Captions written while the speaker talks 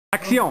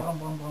Action!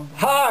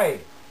 Hi!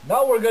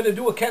 Now we're going to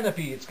do a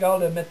canopy. It's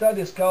called, the method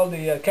is called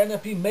the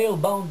canopy male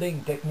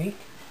bonding technique,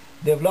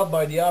 developed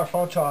by the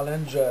R-Farm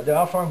Challenge, the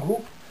R-Farm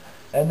group.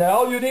 And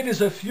all you need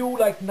is a few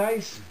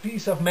nice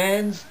piece of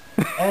mans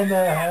and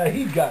a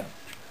heat gun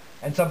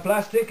and some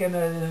plastic and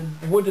a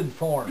wooden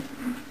form.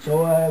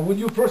 So would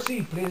you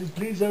proceed,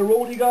 please,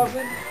 Roddy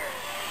Goslin?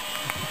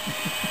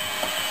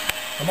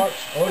 How much?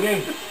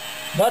 Okay.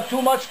 Not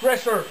too much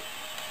pressure.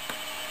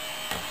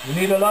 You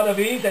need a lot of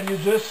heat, and you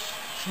just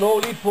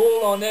slowly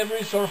pull on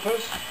every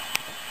surface.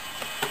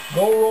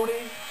 Go, Ronnie.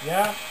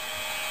 Yeah.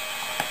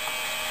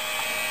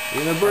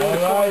 You're gonna burn the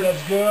cord. Alright,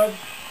 that's good.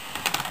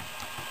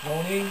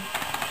 Ronnie.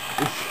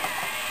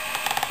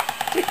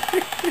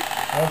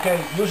 Okay,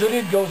 usually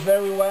it goes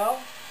very well.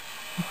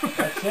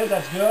 That's it,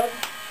 that's good.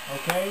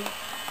 Okay.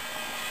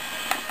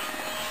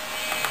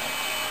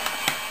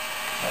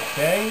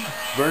 Okay.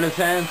 Burn his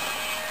hands.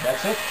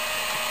 That's it.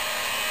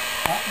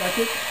 That's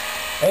it.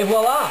 Et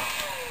voila!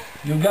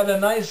 You got a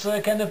nice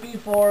canopy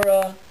for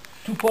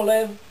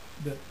Tupolev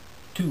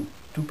 2.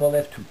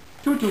 Tupolev 2.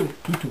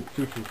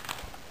 2.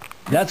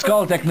 That's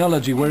called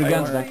technology. We're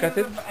against that. Cut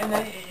it.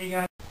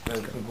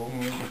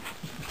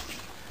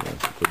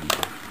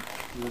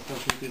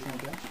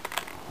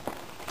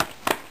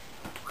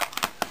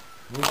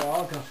 Nous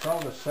dehors, quand je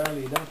sors, je serre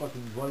les dents quand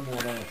ils me volent mon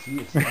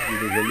dentier. Il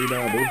est joli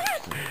dans la bouche.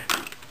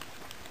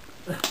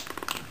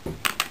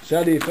 Je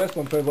serre les fesses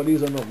pour me faire voler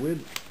les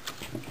hémorroïdes.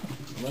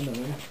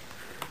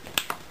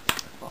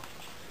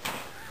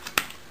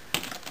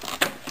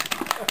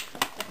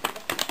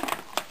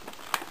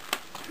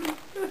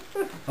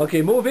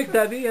 Okay, move it,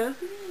 Tavi, huh?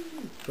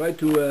 Try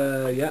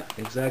to, yeah,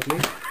 exactly.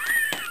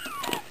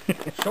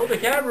 Show the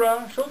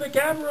camera, show the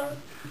camera.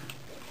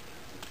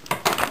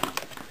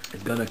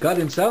 It's gonna cut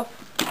himself.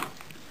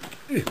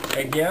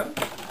 Again.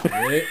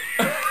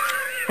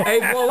 Et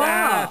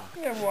voilà!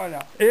 Et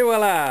voilà. Et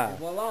voilà! Et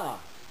voilà!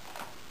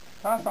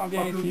 Ça s'en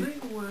vient ici,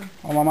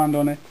 à un moment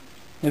donné.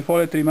 Il faut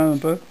le trimer un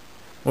peu.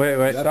 Ouais,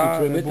 ouais. You have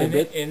to trim it a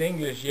bit. In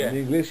English, yeah. In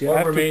English, Or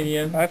yeah.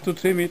 Romanian. I have to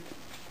trim it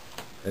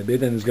A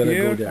bit, and it's gonna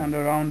here go and down.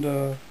 around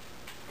the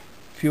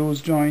fuse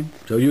joint.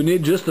 So you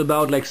need just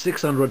about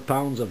 600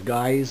 pounds of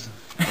guys.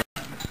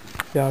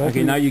 Yeah,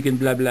 Okay, now you can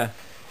blah blah.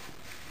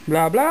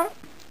 blah blah,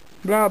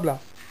 blah blah.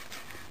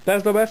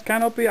 That's the best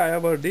canopy I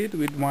ever did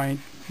with my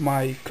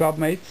club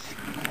mates.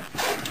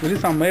 We did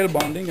some male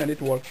bonding and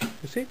it worked.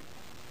 You see?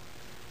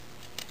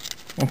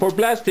 And for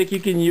plastic, you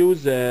can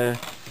use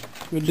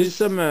With just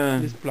some.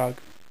 this plug.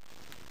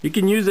 You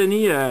can use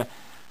any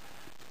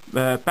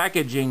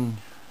packaging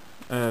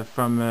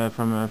from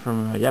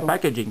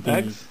packaging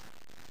things. Eggs?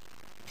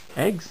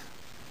 Eggs?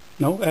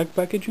 No egg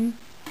packaging.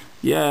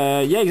 Yeah,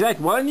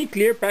 exactly. Well, any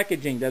clear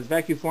packaging that's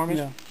vacuum formed.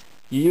 Yeah.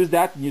 You use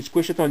that and you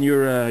squish it on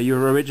your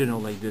original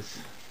like this.